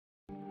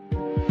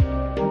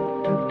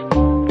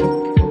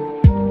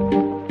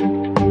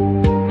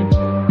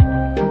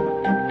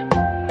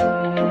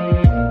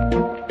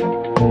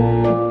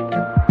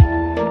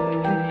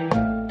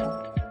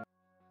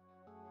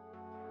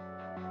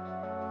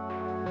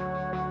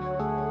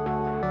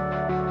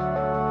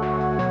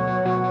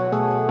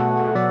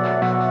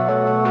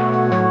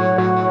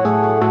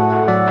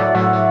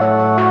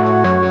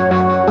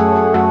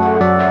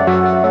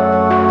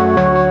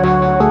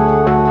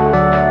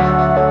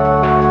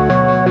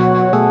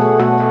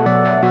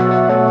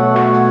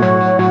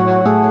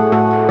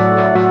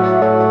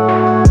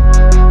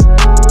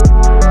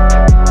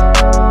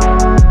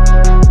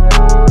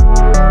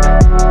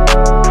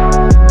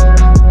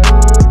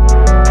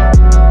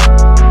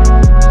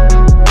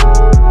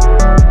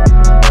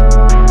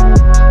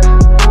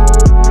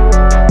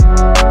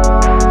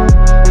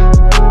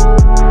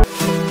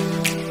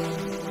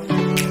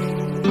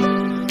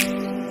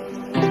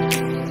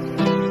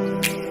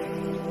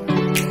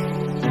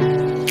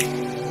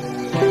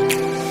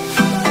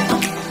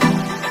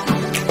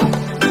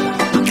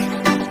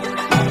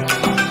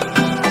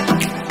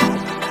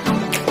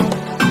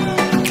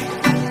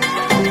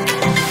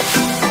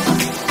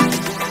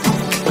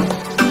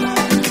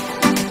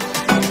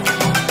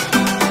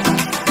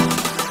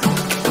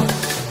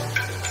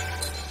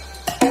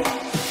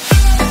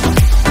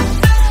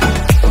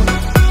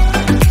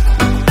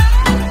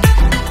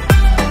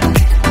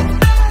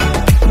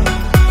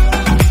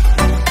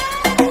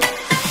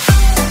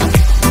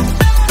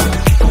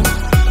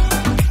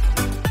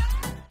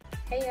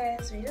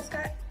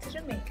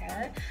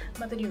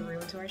the new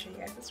room tour. Show you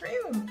guys this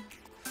room.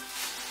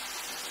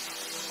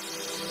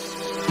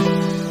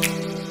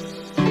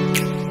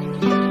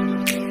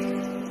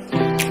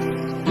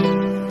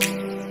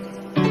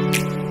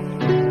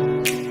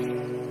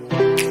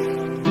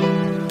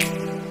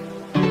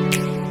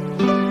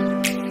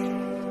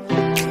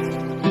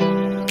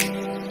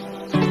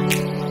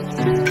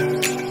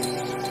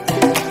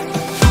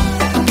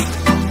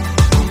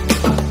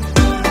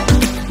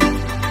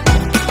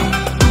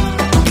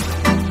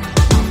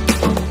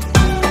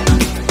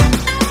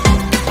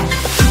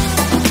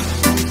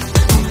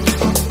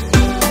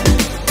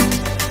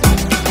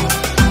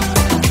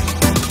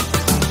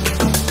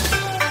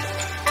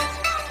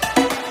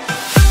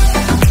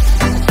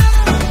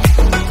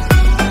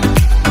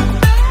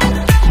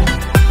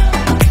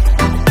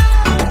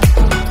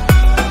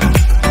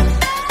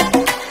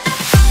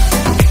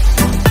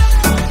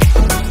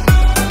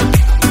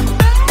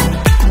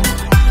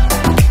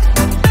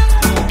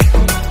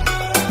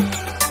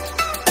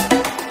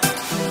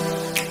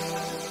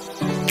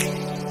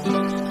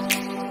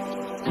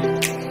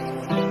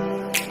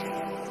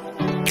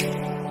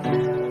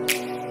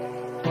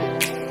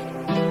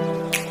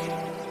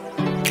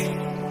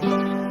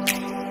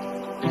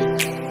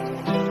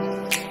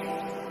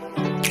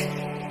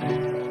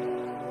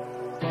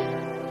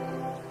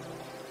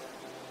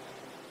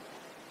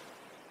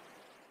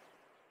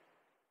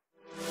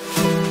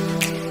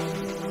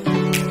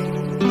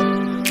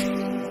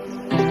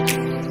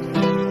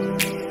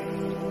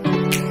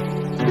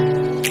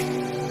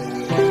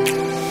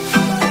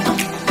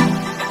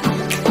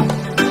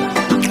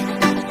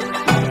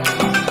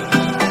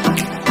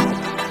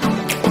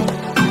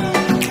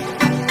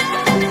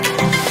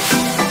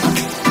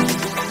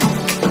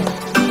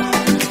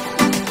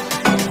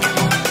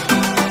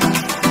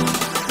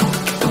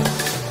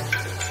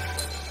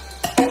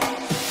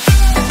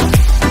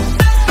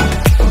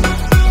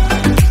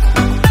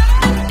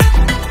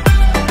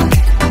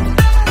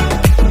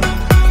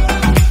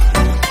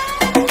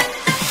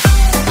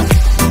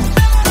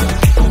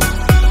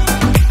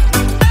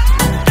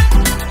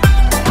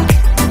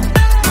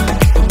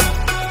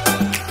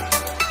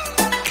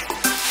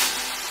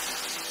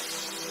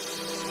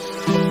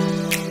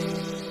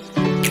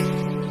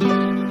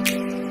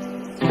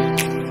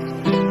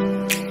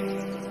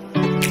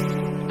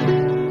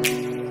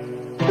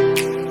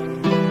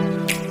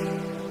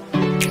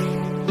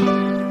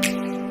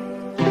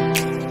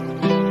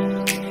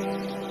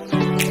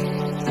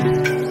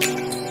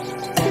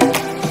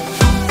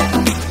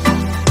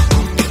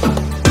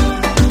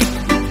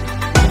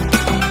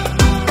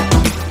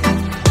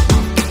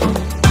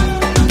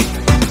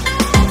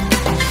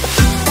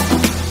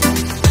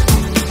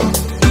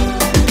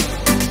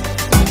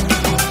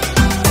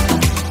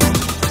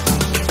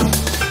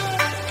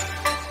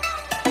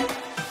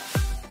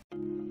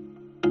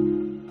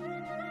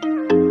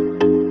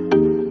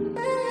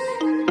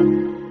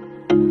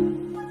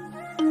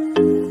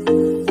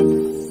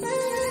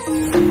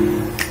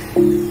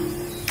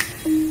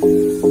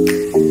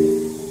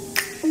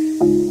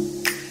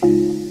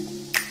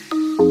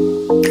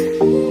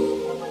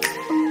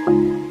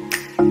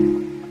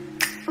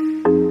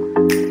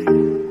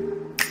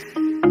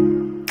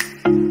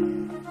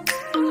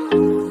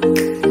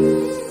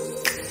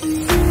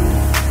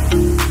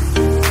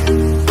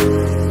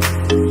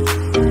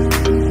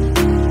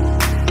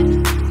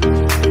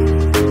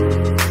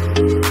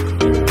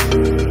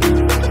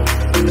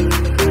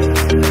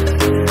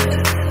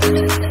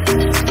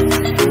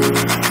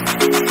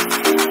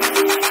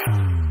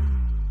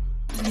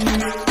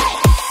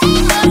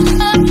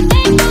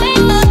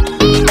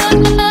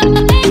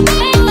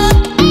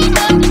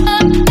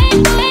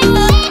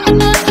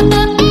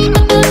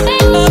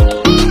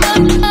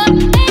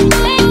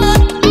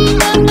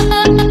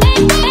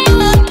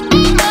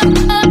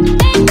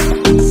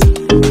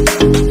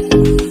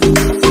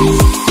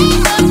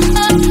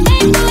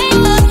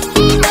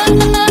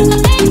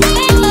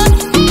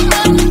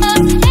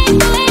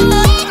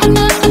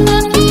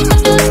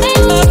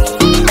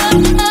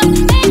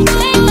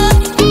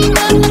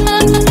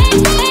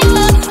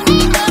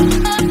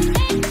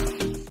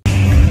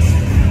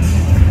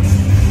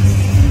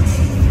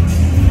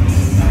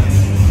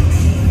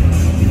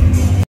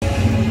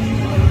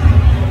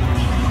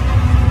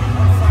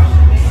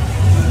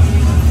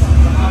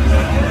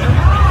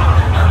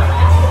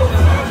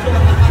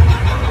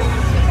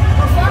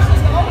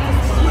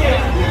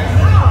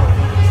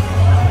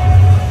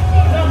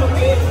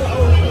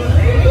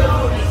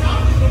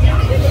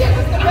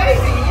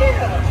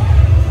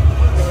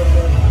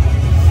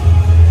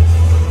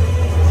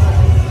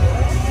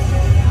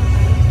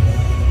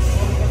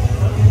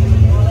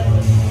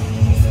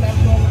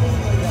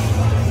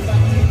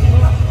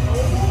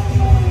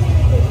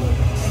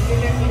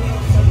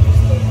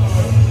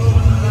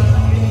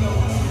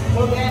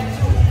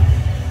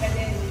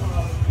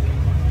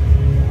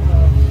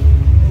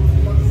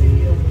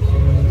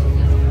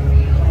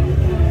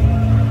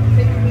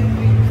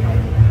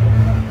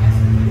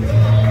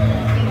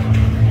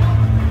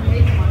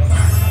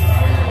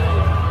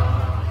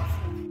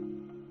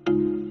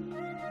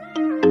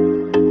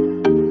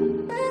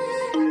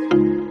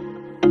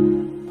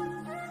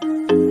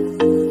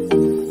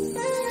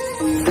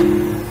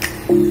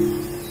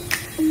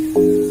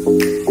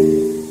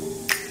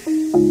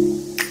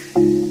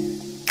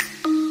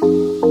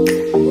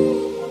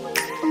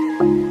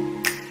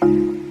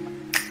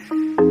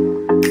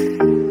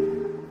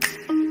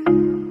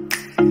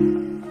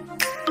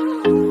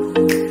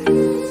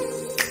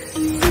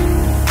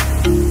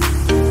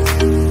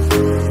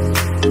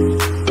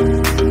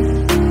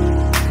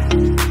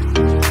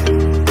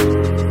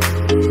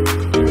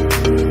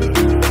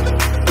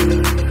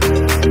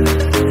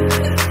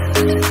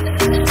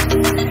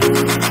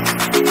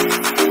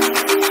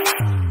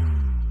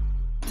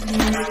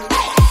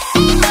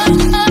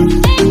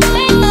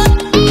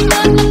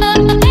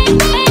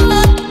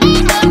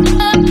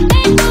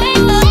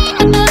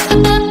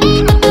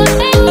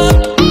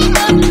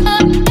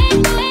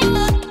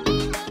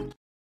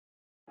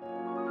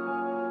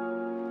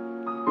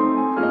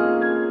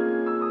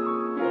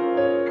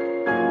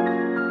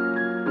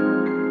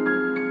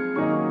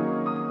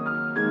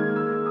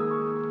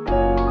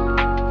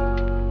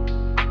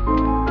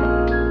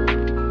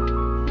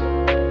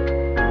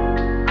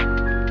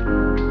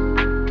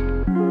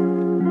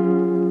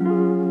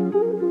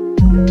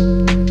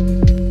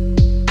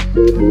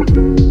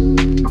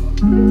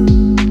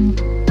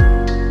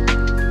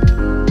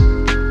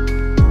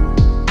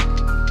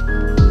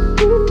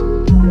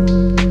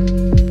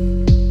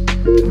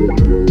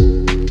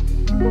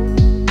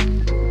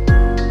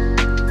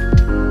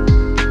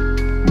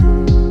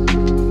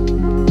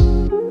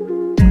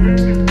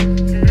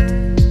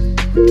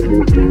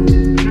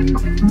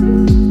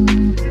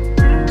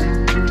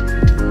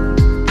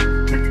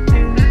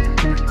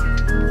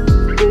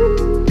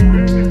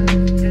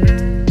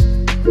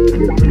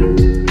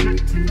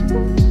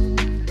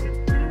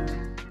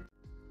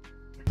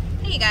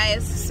 Hey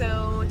guys,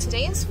 so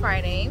today is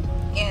Friday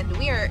and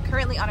we are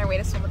currently on our way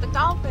to swim with the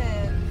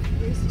dolphins.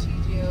 Here's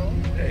Juju.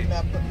 Hey.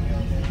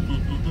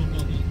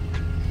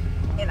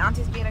 And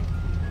Auntie's being an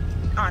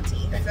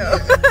auntie, so.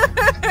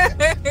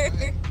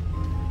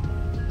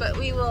 But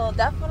we will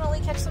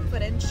definitely catch some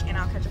footage and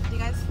I'll catch up with you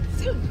guys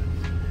soon.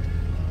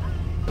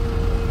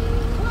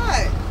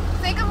 What?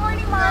 Say good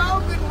morning,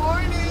 Mom. Oh, good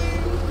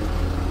morning.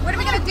 What are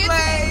we gonna do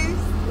today?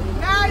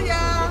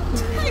 Naya.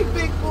 Hey,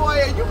 big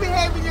boy. Are you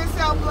behaving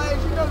yourself,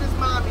 Blaze? You know this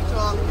mommy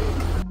talking.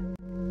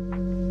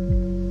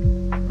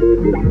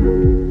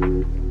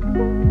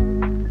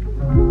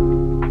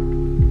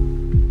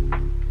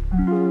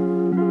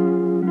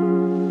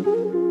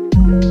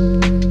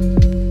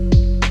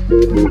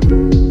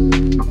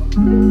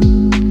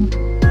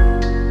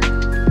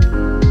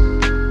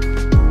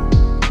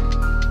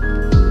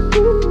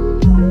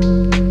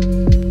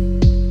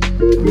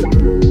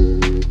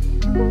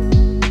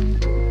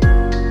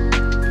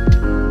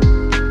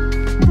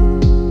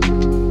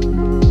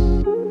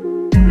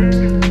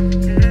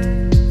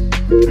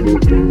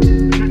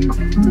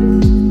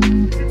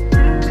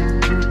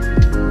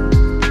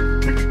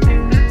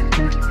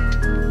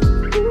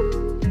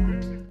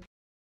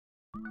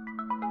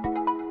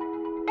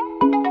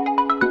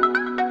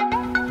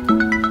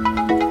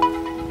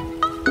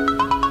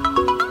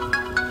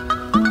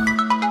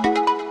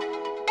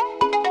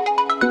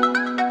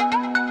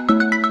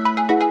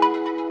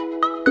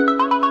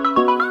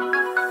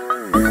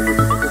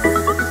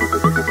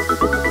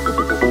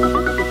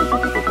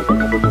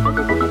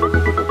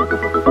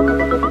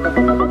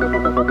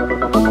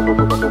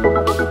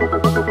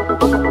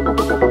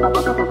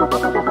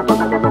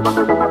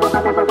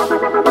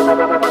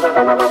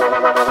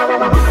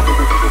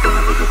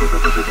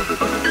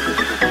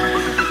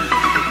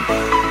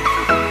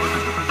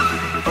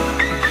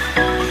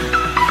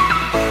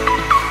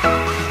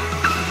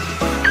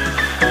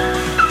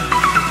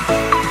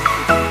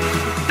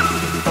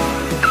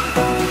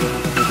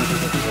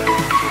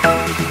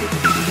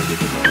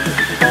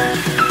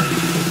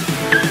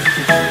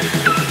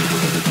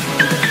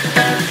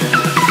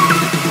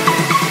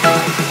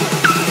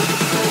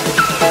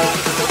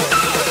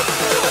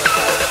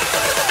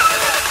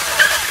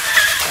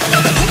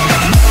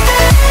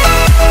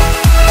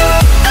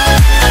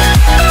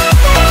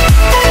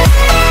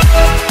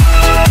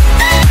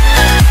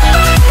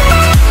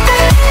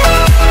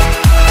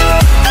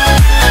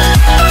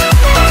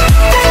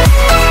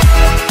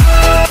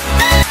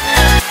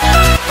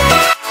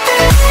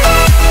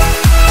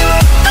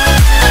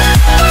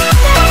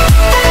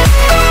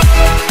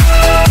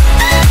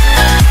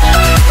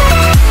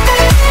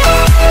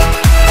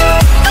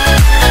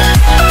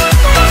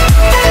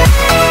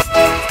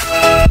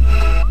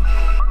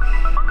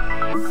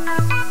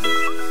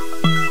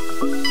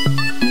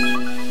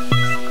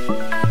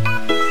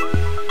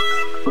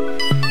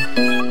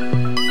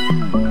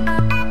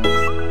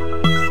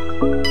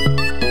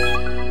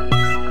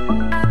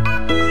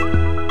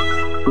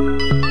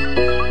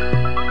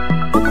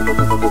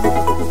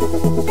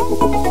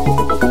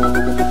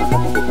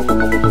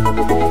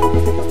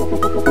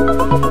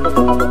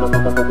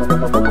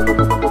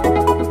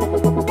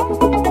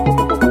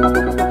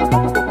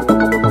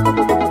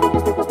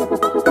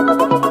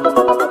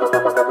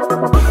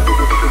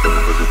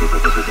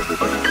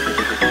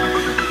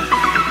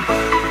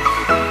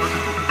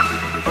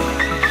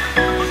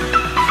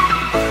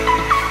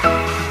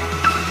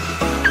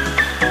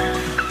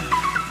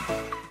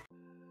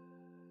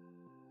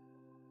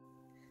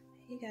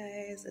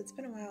 It's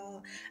been a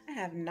while. I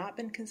have not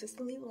been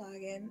consistently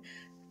vlogging.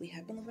 We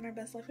have been living our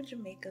best life in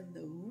Jamaica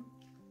though.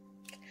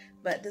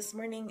 But this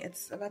morning,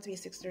 it's about to be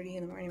 6:30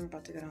 in the morning. We're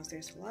about to go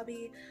downstairs to the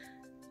lobby.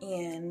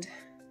 And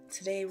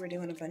today we're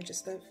doing a bunch of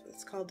stuff.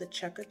 It's called the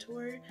Chukka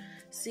Tour,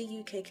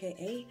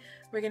 C-U-K-K-A.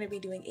 We're going to be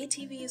doing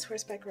ATVs,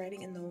 horseback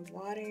riding in the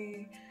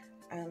water,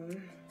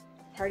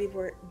 party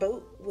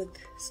boat with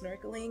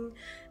snorkeling,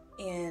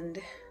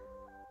 and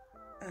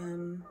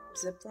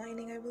zip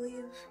lining, I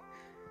believe,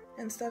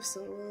 and stuff.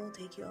 So we'll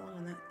take you all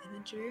on that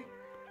adventure.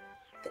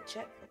 Fit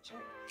check.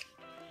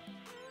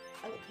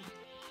 I look good.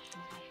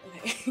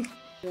 Okay.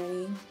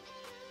 Ready?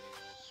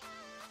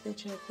 Fit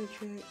check.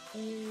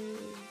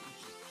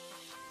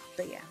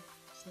 But yeah,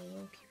 so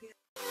we'll keep it.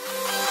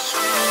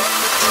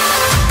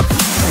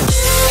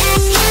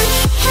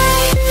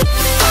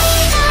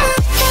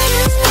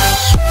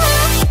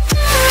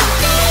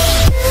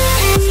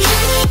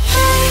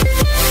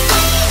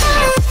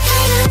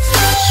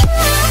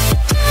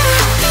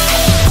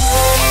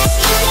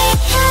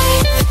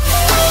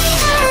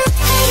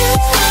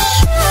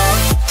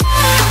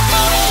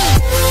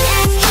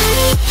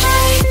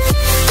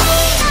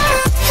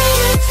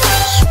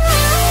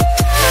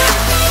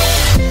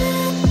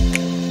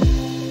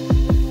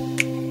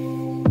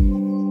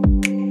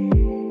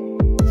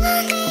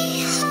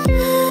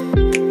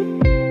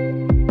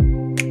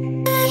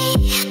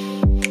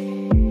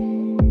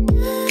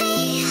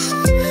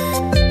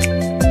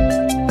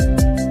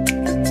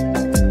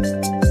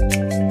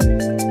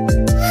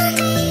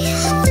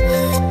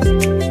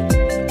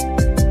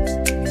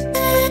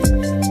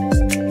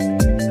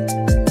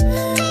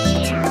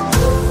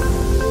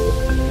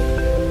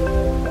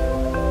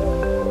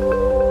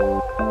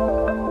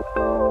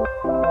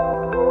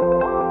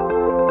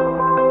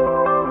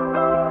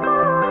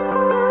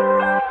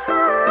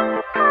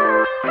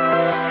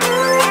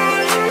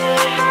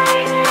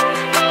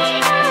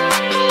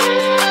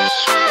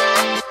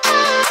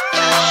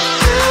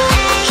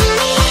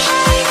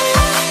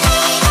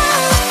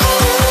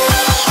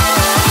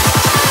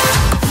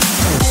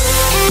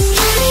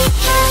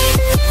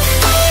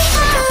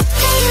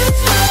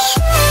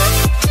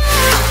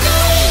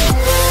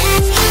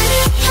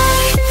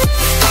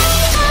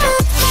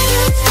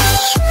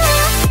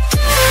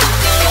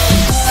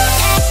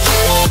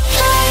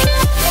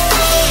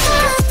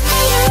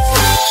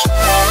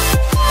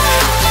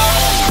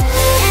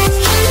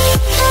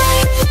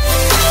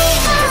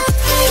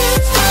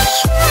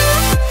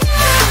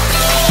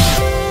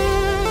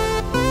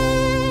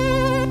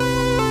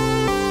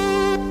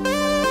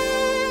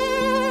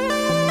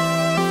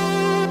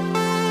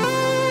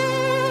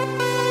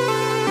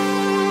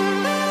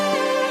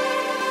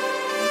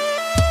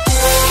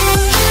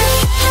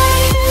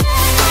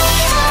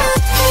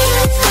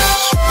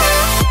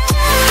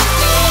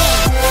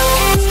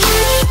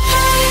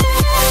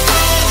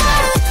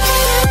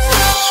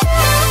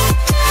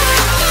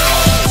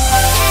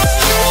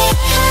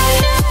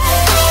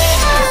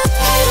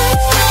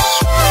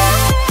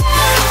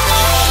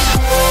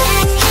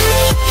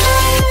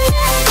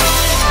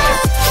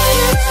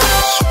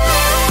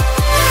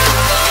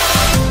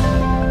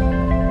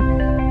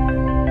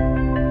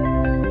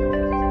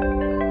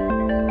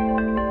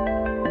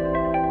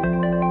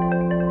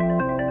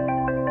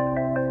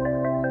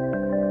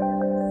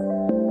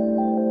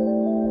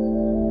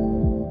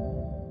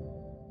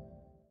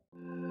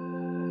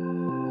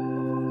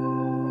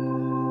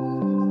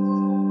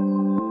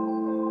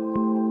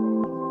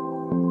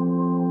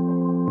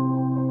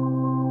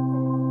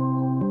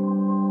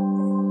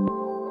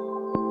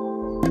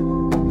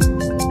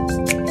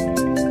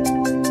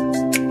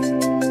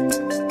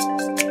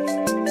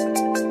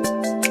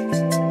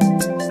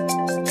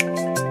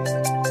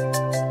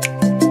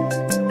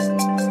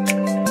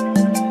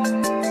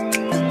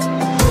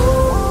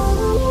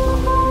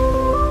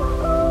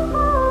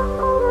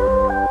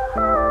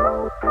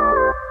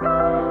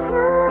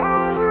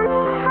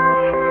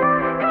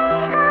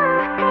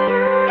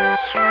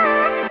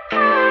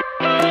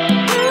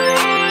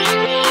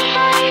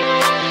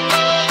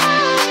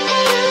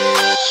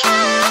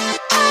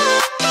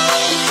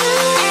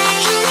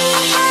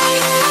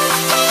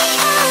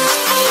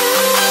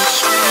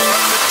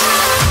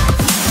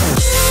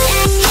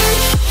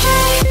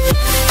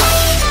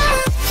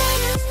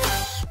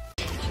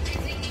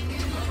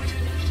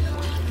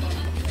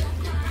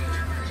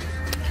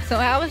 So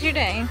how was your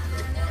day? It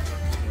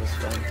was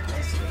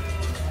Fantastic.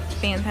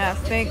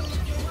 fantastic.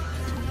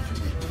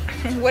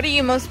 What are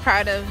you most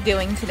proud of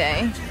doing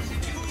today?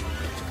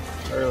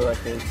 I really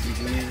like the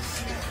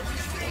ATVs.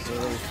 It was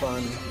really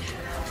fun.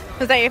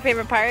 Was that your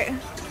favorite part?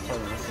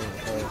 Probably my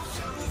favorite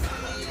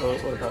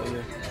part. What about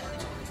you?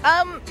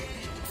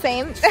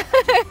 Same.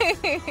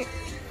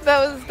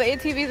 The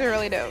ATVs are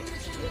really dope.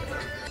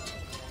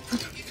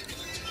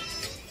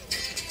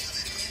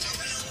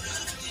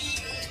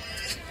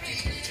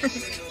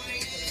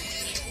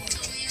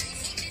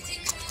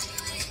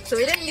 So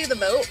we didn't do the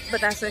boat,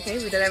 but that's okay.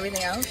 We did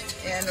everything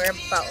else, and we're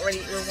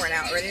worn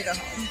out, ready to go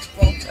home.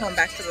 Well, going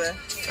back to the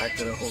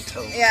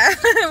hotel. Yeah,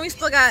 we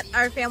still got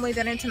our family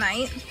dinner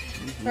tonight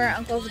for our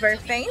uncle's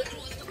birthday,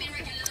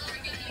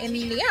 and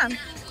yeah,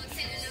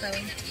 so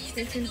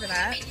stay tuned for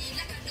that.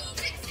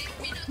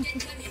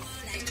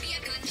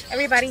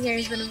 Everybody here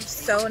has been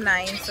so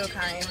nice, so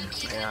kind.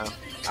 Yeah.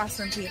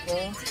 Awesome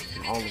people.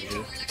 All of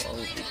you.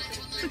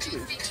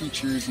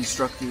 Teachers,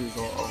 instructors,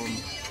 all of them.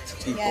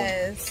 People.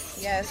 Yes,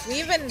 yes.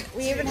 We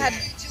even had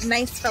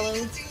nice fellow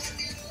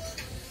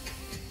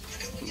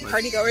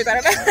party goers.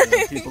 I don't know.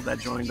 The people that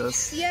joined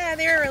us. Yeah,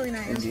 they were really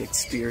And nice. the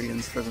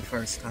experience for the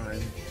first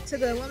time. To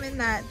the woman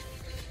that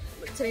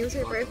today was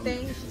her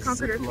birthday, she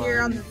conquered her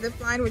fear on the zip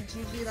line with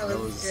Gigi. That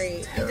was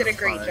great. You did a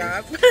great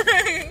job.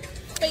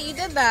 But you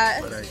did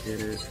that. But I did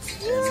it.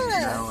 Yeah. And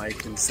now I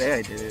can say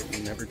I did it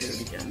and never do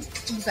it again.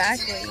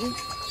 Exactly.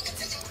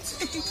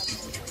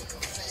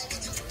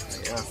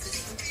 Yeah.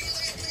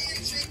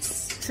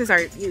 This is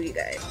our view, you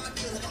guys.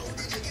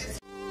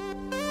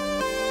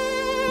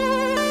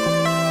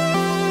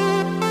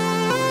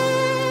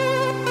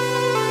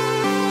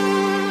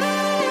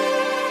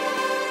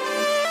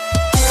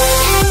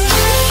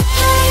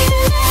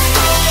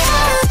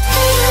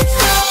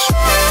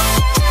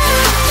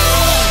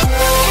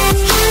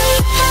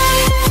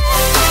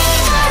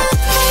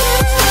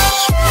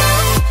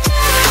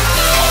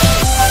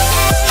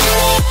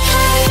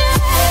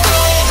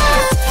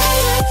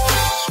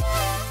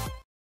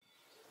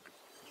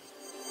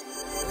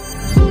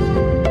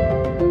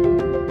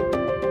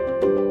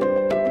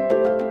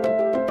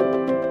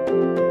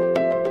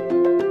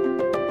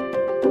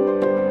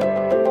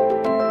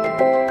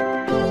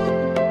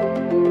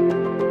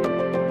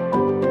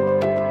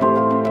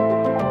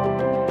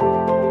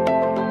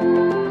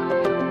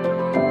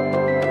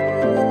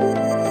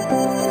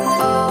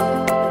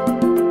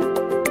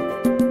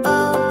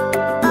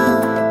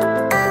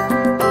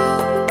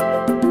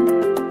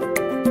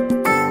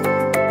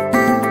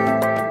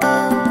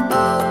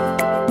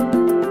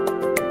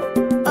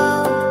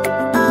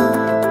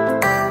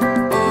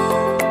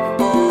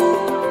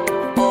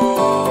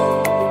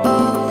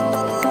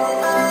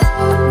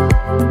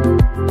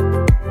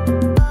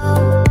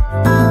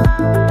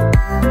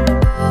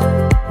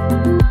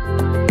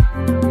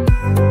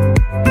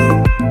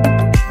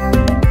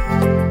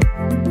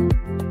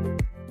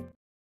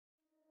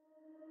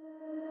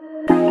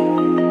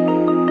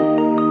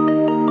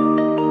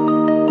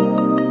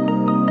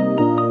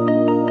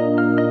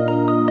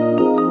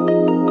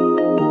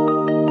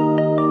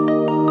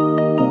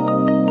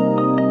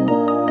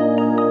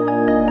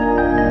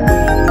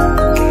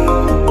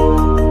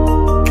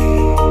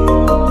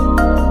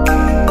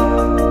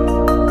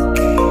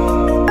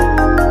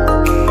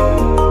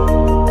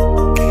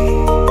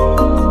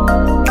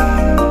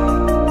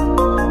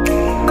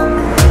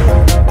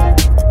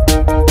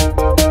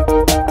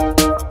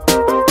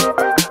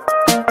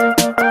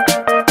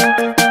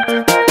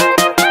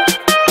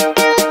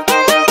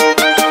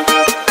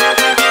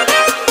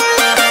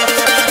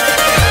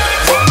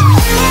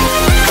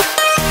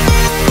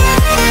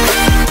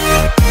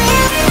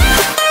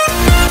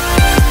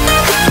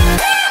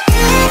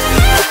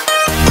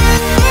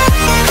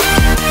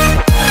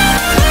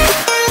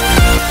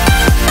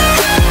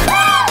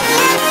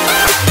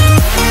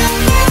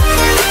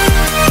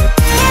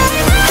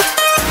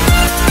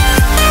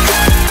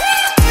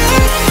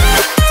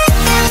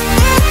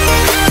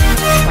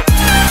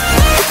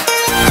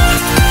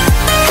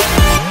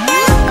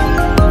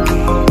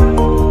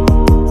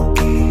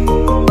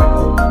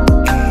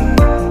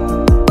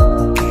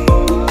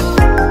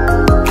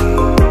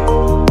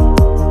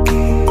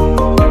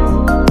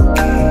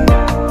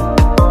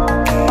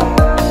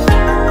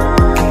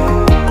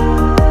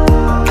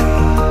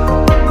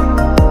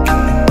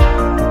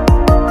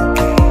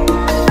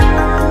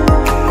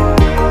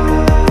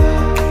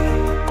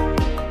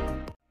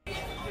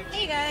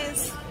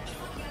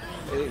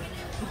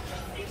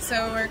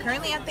 So we're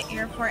currently at the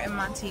airport in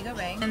Montego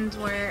Bay, and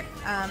we're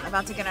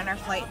about to get on our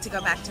flight to go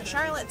back to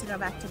Charlotte, to go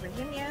back to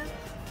Virginia.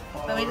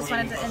 But we just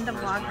wanted to end the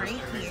vlog right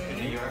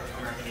here,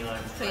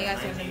 so you guys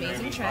have an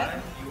amazing trip.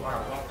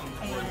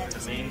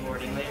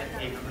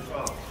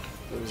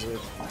 It was a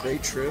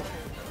great trip.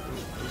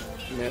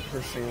 Met her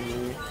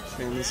family.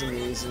 Family's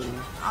amazing.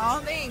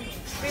 Oh, thanks.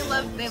 They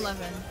love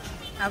him.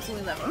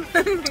 Absolutely love him.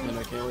 And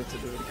I can't wait to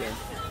do it again.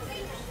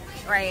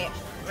 Right.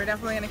 We're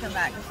definitely going to come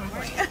back at some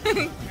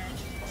point.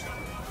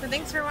 So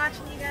thanks for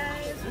watching, you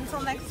guys.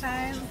 Until next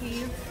time,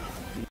 peace.